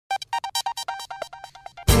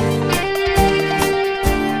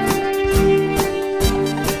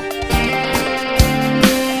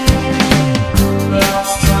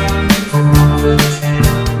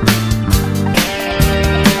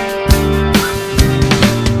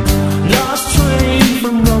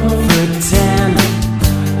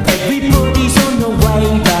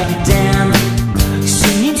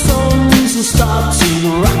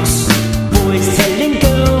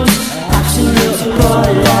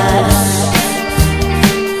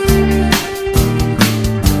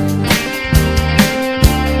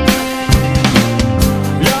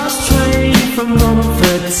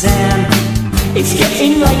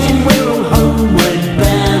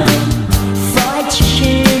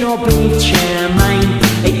or beef chow mein.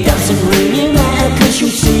 It doesn't really matter, cause you'll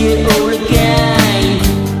see it all again.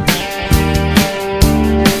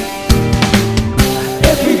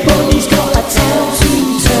 Everybody's got a tale to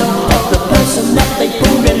tell of the person that they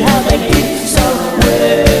pulled and how they did so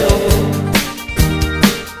well.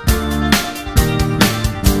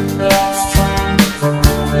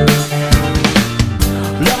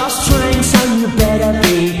 Last train, so you better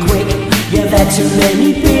be quick. You've had too many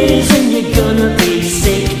beers and you're gonna be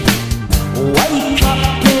sick. Wake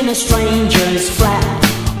up in a stranger's flat.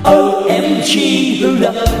 OMG, who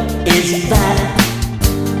the is that?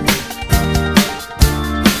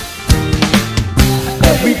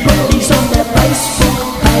 Everybody's on their Facebook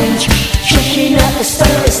page, checking out the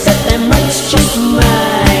status that their mates just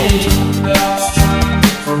made.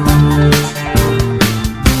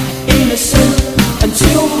 Innocent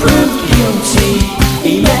until proved guilty.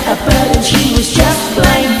 He met a bird and she was just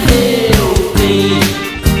plain filthy.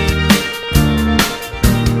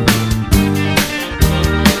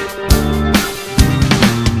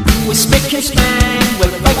 We're spick and span,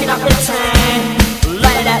 we're breaking up the tan,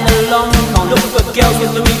 laying out the long con, look for girls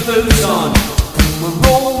with Louis boots on. We're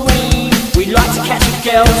all we like to catch a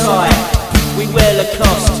girl's eye. We wear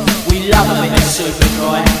Lacoste, we love a bit of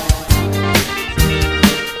Superdry.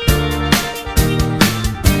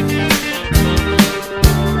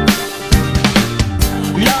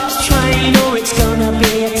 Last train or it's gonna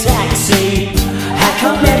be a taxi. How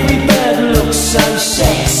come every bird looks so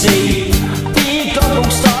sexy? Beer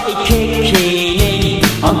goggles started kicking in.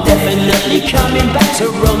 I'm definitely coming back to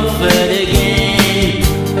Romford again.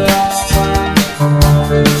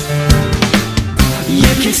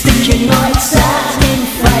 You can stick your nights out in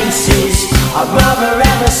faces. I'd rather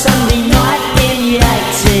have a Sunday night in the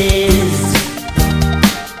 80s.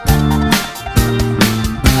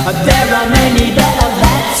 There are many that have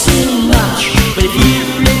had too much, but if you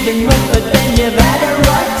live in Romford then you've had a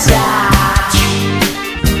right touch.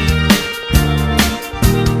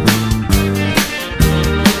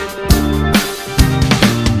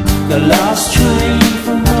 The last train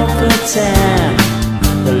from Romford town.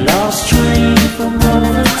 The last train from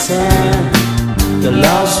Romford town. The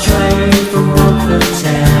last train from Romford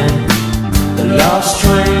town. The last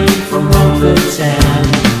train from Romford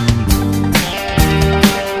town.